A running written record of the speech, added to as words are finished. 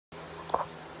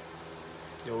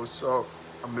Yo, what's up?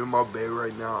 I'm in my bed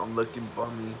right now. I'm looking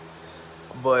bummy.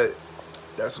 But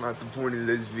that's not the point of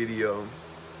this video.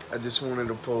 I just wanted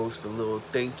to post a little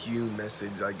thank you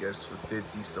message, I guess, for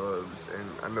 50 subs. And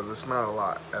I know that's not a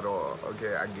lot at all.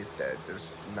 Okay, I get that.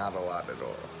 That's not a lot at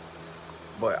all.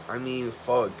 But I mean,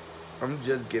 fuck. I'm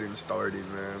just getting started,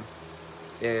 man.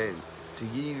 And to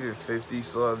get even 50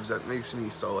 subs, that makes me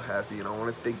so happy. And I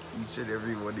want to thank each and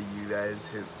every one of you guys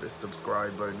hit the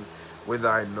subscribe button. Whether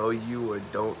I know you or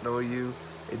don't know you,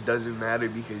 it doesn't matter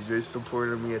because you're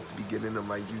supporting me at the beginning of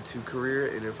my YouTube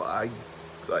career. And if I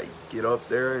like get up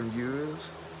there in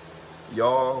views,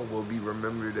 y'all will be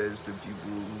remembered as the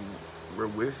people who were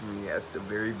with me at the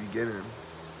very beginning.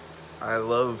 I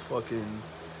love fucking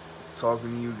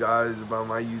talking to you guys about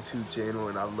my YouTube channel,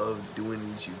 and I love doing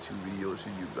these YouTube videos for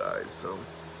you guys. So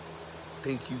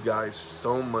thank you guys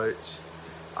so much.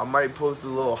 I might post a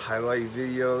little highlight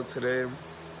video today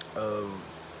of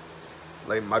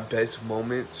like my best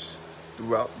moments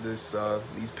throughout this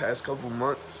these past couple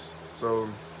months. So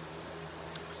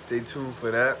stay tuned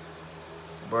for that.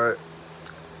 But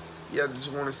yeah, I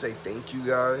just want to say thank you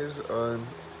guys.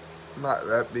 Not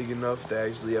that big enough to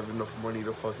actually have enough money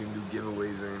to fucking do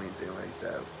giveaways or anything like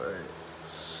that, but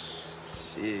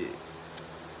shit,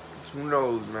 who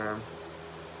knows, man?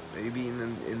 Maybe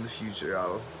in the future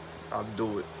I'll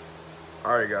do it.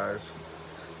 All right, guys,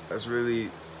 that's really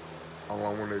all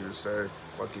I wanted to say.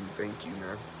 Fucking thank you,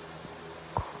 man.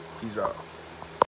 Peace out.